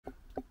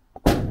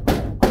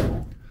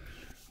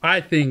I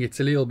think it's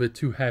a little bit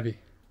too heavy.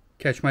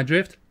 Catch my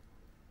drift?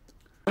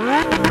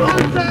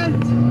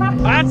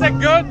 That's a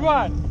good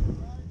one!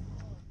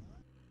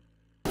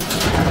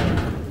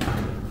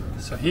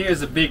 So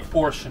here's a big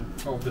portion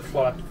of the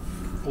flat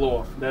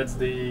floor. That's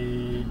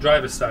the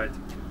driver's side.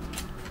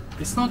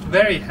 It's not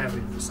very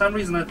heavy. For some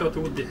reason I thought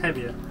it would be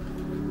heavier,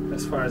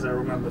 as far as I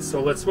remember.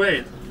 So let's weigh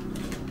it.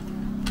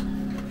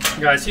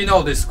 Guys, you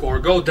know this score.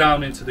 Go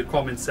down into the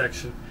comment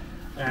section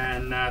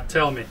and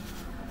tell me,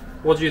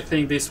 what do you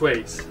think this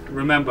weighs?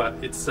 Remember,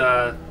 it's 2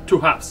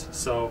 halves,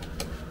 so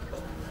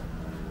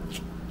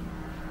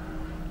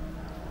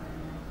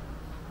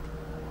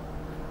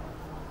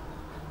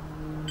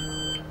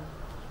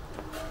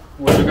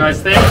what do you guys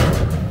think?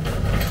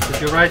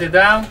 Did you write it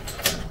down?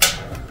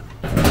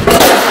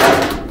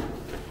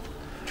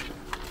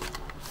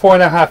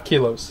 4.5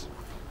 kilos.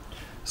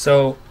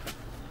 So,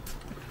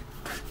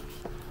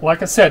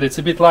 like I said, it's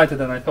a bit lighter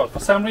than I thought. For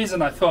some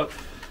reason I thought,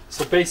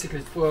 so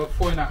basically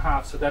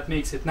 4.5, so that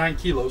makes it 9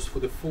 kilos for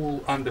the full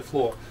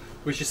underfloor,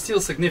 which is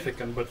still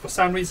significant, but for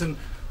some reason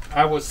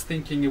I was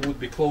thinking it would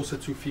be closer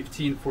to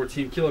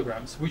 15-14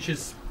 kilograms, which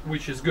is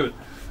good.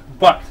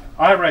 But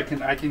I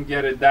reckon I can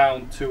get it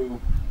down to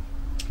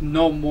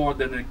no more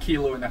than 1.5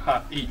 kilos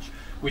each,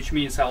 which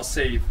means I'll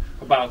save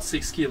about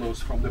 6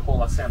 kilos from the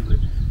whole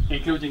assembly,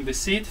 including the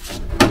seat,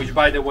 which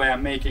by the way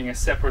I'm making a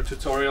separate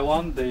tutorial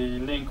on. The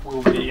link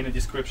will be in the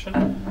description.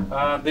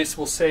 This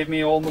will save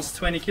me almost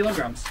 20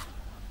 kilograms.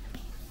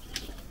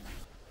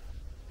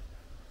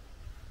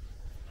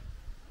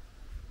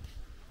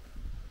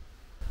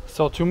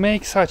 So to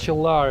make such a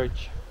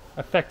large,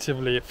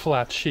 effectively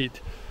flat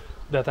sheet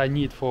that I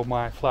need for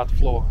my flat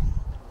floor,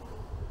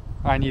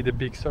 I need a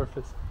big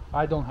surface.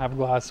 I don't have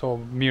glass or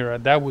mirror.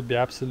 That would be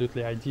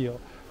absolutely ideal.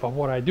 But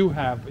what I do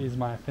have is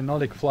my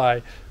phenolic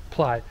ply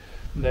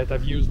that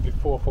I've used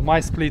before for my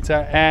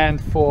splitter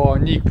and for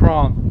Nick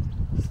Prawn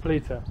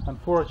splitter.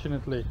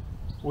 Unfortunately,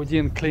 we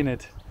didn't clean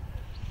it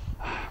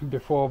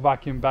before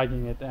vacuum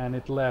bagging it, and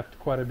it left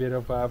quite a bit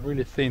of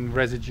really thin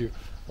residue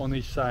on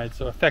each side.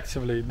 So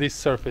effectively, this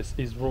surface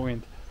is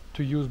ruined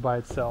to use by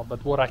itself.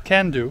 But what I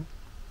can do,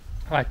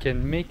 I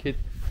can make it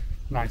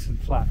nice and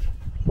flat.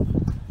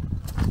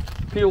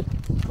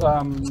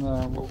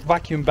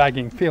 Vacuum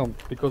bagging film,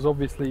 because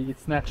obviously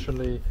it's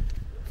naturally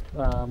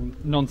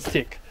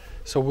non-stick,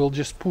 so we'll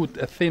just put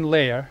a thin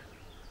layer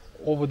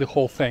over the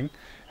whole thing,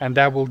 and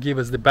that will give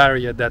us the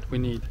barrier that we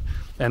need.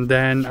 And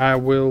then I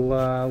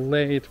will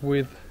lay it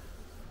with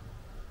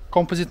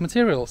composite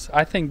materials.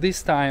 I think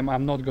this time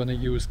I'm not going to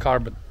use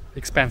carbon,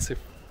 expensive,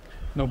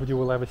 nobody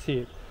will ever see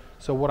it.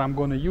 So what I'm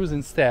going to use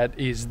instead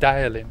is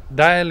dialing.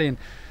 Dialing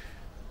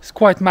is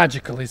quite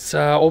magical. It's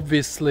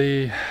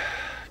obviously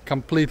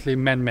completely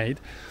man-made.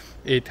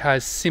 It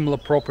has similar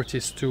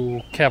properties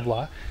to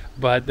Kevlar,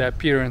 but the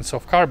appearance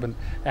of carbon,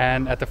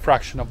 and at a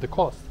fraction of the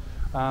cost.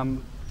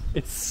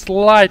 It's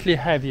slightly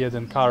heavier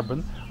than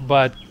carbon,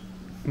 but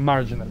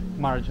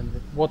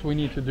marginally. What we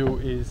need to do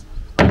is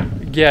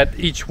get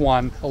each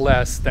one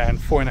less than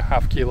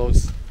 4.5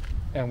 kilos,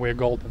 and we're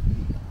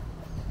golden.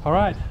 All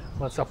right,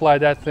 let's apply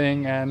that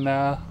thing and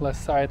let's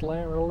start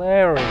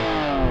layering.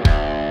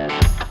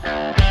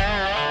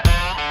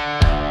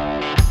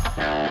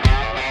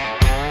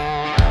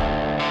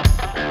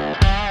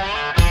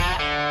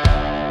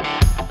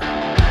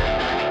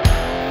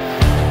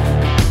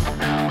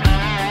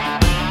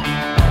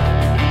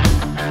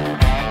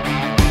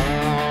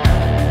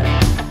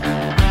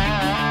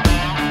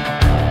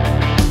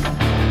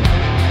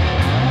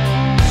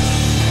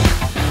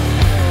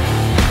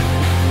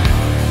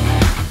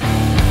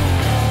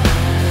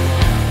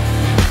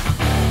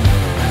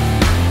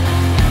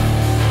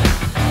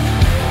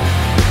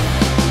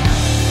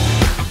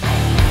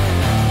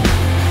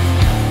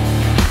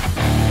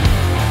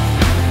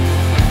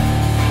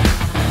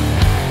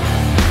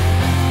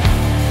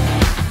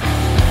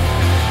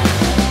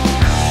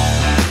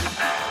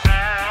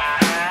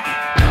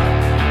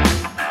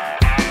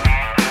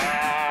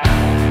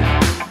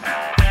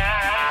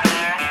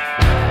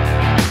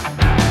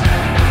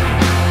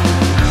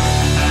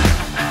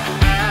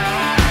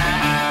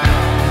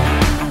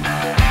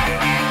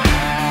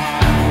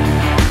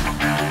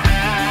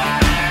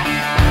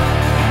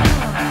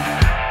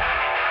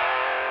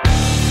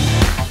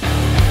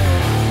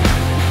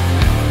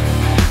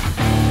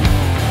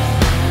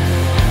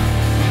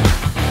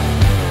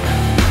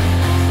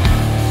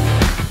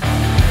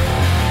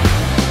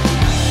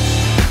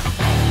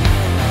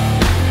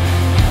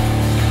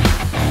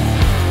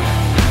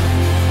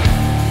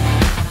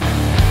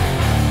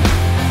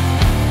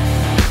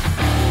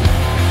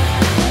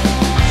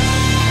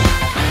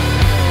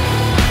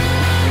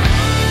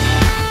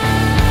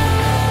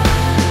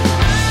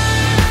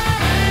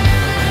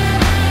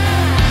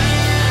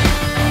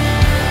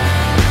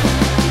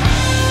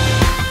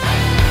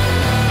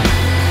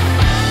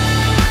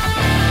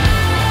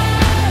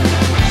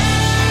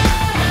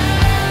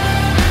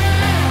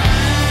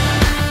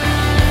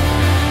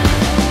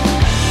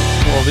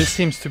 This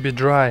seems to be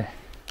dry,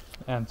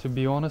 and to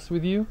be honest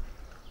with you,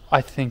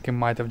 I think it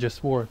might have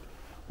just worked.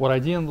 What I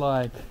didn't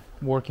like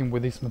working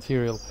with this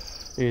material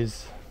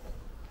is,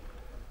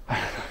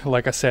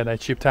 like I said, I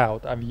chipped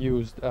out. I've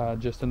used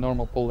just a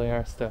normal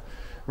polyester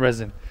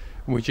resin,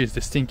 which is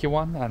the stinky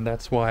one, and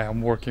that's why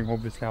I'm working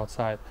obviously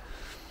outside.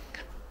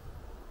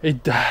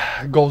 It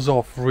goes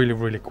off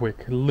really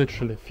quick,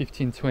 literally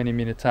 15-20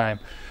 minute time.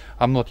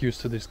 I'm not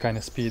used to this kind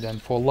of speed,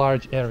 and for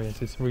large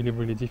areas it's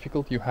really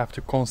difficult. You have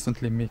to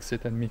constantly mix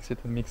it and mix it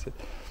and mix it,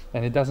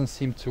 and it doesn't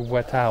seem to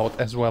wet out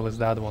as well as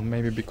the other one,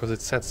 maybe because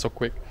it sets so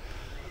quick.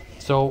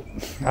 So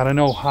I don't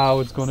know how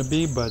it's gonna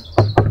be, but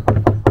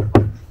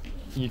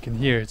you can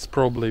hear it's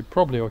probably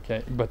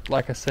okay. But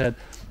like I said,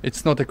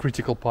 it's not a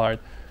critical part.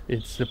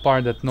 It's the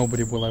part that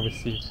nobody will ever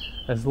see.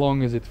 As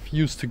long as it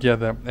fused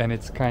together and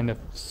it's kind of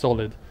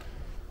solid,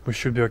 we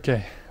should be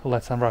okay.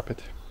 Let's unwrap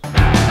it.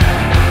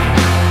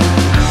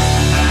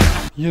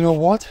 You know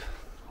what?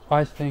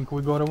 I think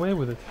we got away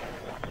with it.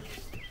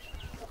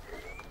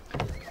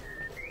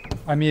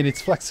 I mean,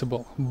 it's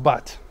flexible,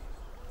 but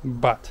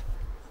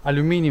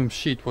aluminum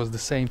sheet was the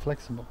same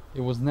flexible.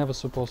 It was never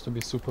supposed to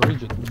be super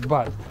rigid,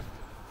 but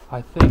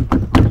I think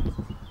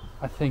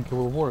it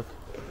will work.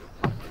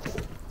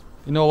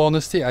 In all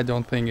honesty, I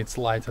don't think it's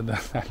lighter than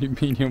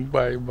aluminium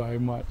by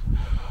much.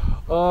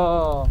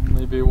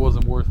 Maybe it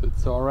wasn't worth it.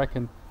 So I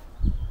reckon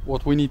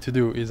what we need to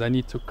do is I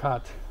need to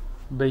cut,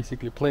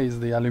 basically place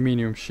the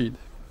aluminium sheet,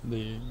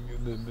 the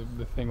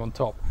thing on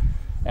top,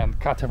 and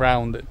cut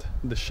around it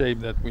the shape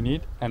that we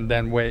need, and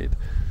then weigh it.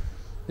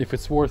 If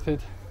it's worth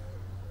it,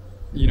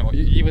 you know,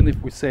 even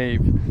if we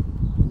save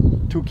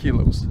 2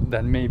 kilos,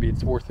 then maybe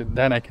it's worth it.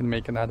 Then I can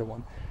make another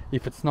one.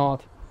 If it's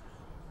not,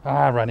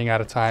 running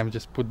out of time,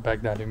 just put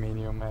back the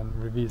aluminium and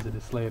revisit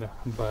this later.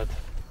 But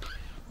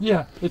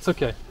yeah, it's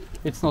okay.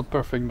 It's not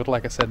perfect, but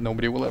like I said,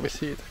 nobody will ever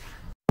see it.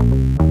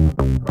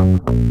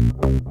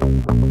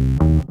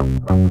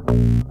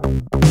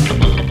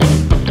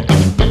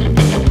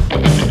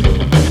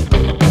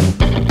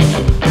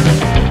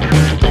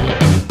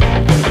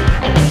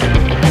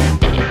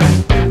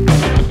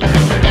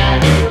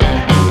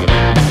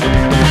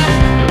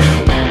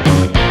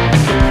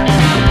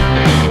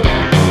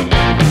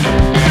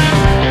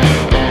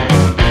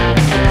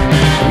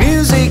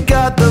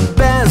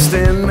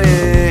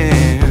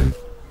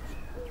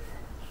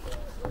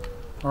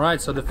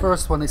 Alright, so the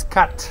first one is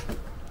cut.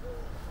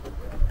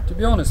 To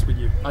be honest with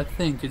you, I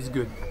think it's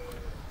good.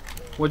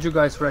 What do you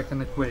guys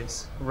reckon it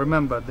weighs?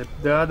 Remember,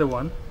 the other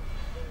one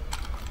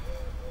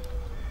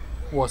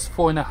was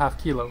 4.5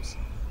 kilos.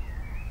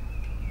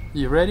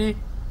 You ready?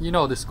 You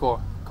know the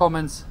score.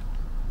 Comments,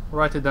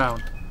 write it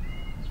down.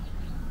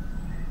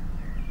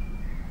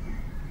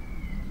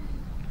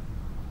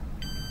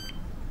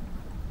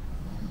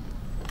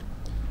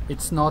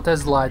 It's not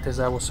as light as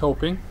I was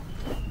hoping,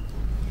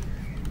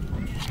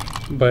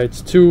 but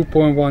it's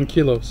 2.1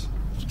 kilos.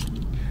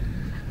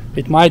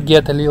 It might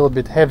get a little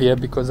bit heavier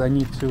because I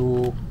need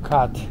to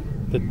cut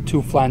the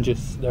 2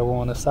 flanges that were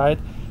on the side,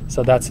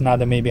 so that's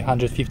another maybe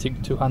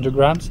 150-200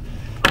 grams.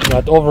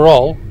 But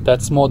overall,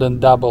 that's more than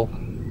double,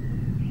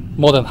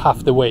 more than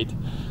half the weight.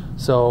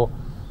 So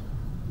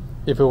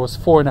if it was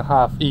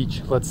 4.5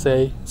 each, let's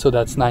say, so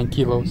that's 9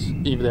 kilos.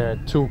 If they're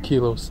 2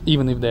 kilos,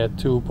 even if they're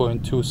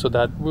 2.2, so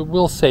that we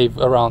will save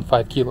around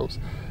 5 kilos.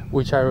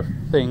 Which I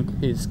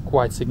think is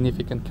quite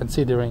significant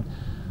considering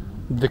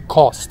the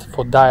cost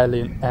for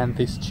dialing and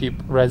this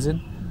cheap resin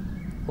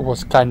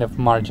was kind of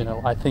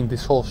marginal. I think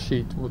this whole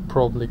sheet would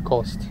probably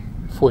cost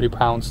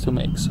 £40 to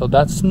make, so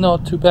that's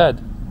not too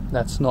bad.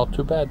 That's not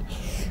too bad.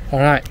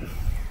 Alright,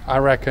 I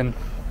reckon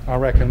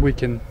we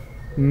can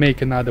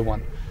make another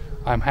one.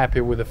 I'm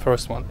happy with the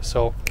first one,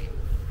 so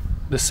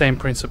the same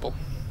principle.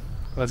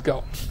 Let's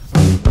go.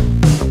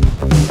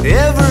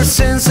 Ever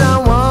since I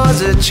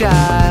was a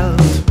child,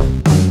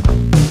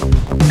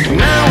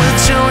 now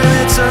it's showing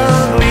its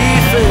ugly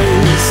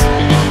face.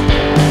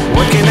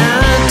 What can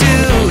I do?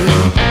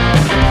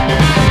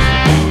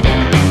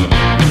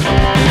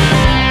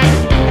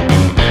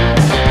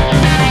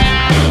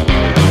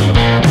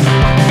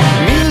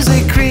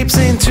 Music creeps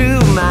into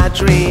my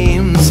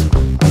dreams,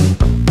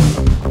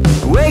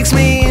 wakes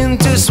me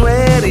into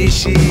sweaty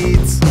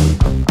sheets,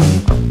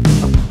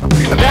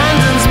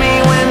 abandons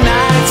me when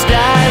nights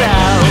died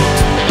out.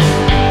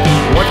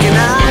 What can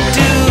I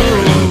do?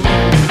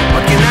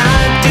 What can I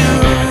do?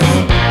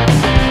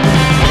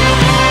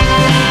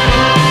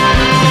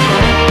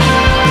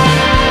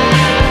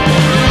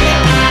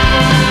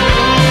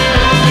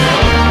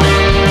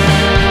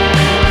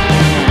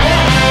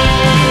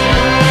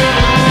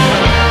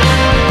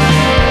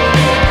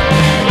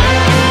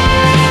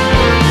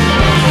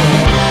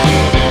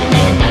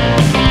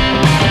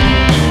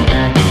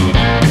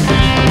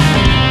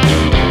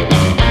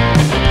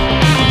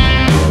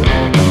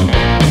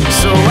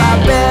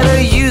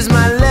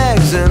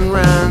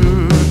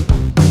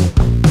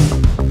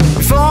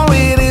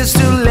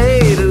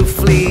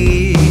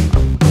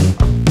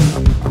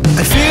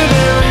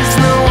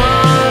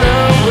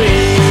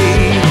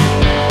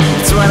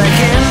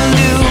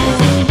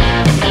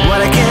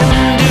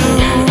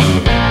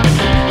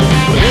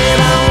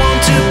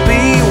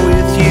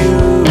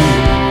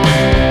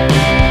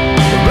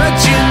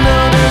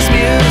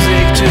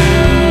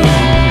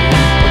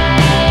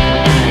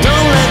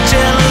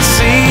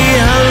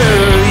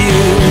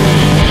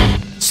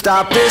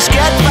 Stop this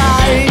get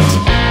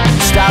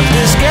fight. Stop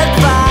this get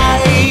fight.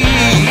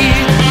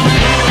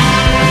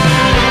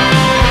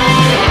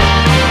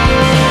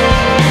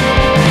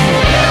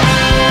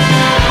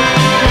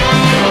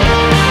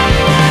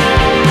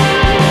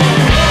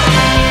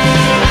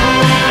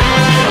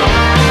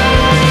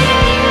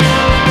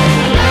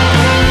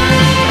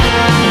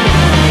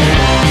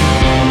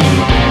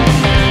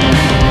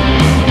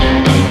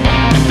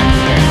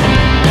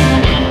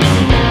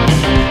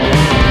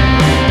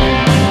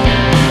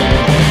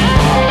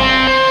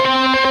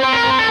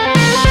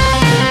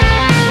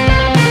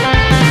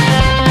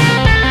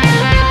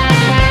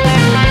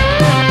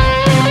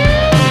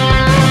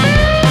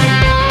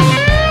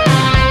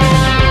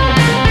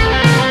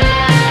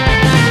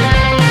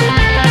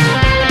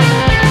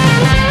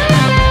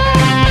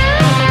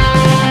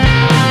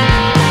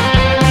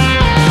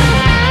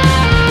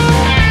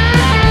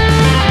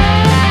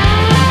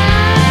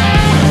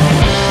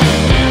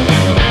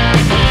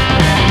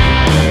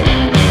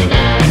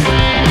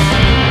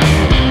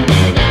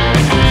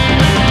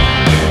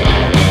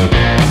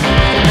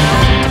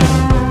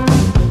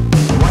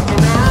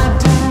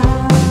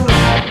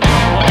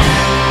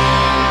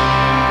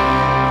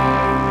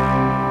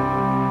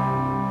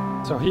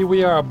 So here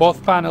we are,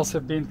 both panels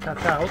have been cut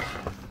out,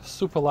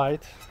 super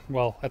light,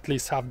 well, at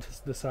least half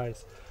the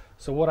size.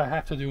 So what I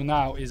have to do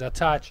now is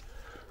attach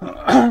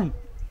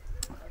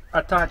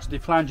attach the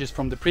flanges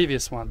from the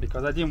previous one,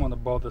 because I didn't want to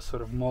bother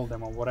sort of mold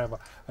them or whatever.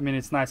 I mean,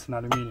 it's nice in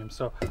aluminium.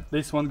 So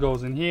this one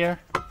goes in here,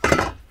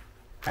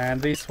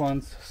 and this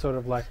one's sort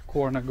of like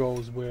corner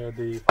goes where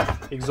the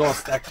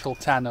exhaust actual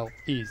channel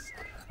is.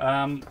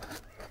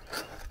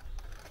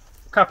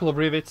 Couple of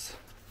rivets.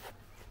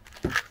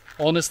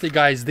 Honestly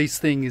guys, this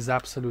thing is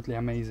absolutely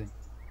amazing.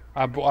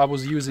 I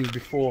was using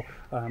before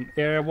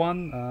air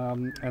one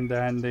and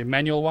then the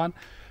manual one.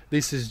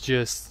 This is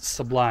just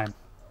sublime.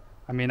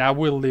 I mean, I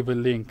will leave a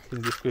link in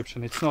the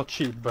description. It's not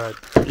cheap, but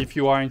if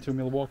you are into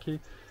Milwaukee,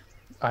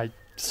 I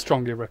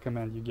strongly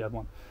recommend you get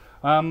one.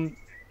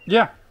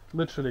 Yeah,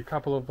 literally a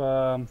couple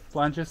of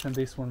flanges, and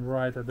this one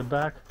right at the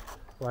back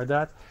like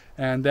that,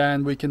 and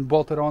then we can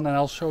bolt it on and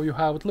I'll show you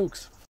how it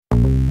looks.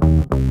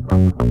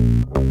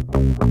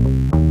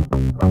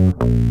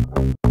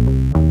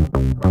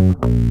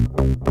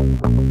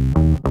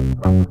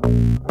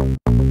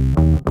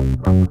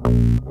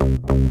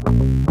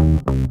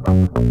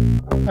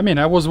 I mean,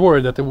 I was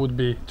worried that it would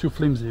be too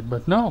flimsy,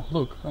 but no,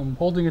 look, I'm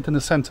holding it in the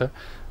center.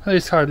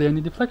 There's hardly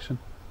any deflection.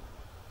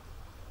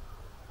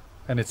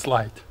 And it's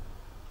light.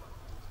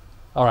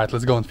 Alright,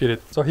 let's go and fit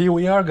it. So here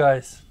we are,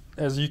 guys.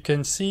 As you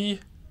can see,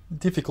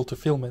 difficult to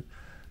film it,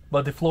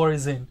 but the floor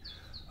is in.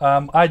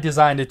 I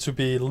designed it to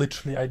be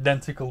literally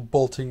identical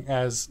bolting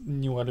as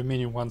new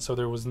aluminium one, so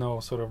there was no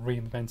sort of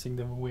reinventing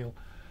the wheel.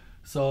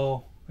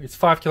 So it's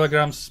 5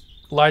 kilograms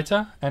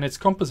lighter and it's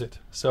composite,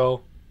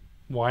 so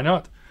why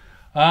not?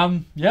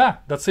 Yeah,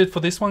 that's it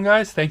for this one,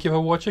 guys. Thank you for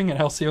watching, and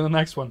I'll see you on the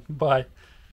next one. Bye.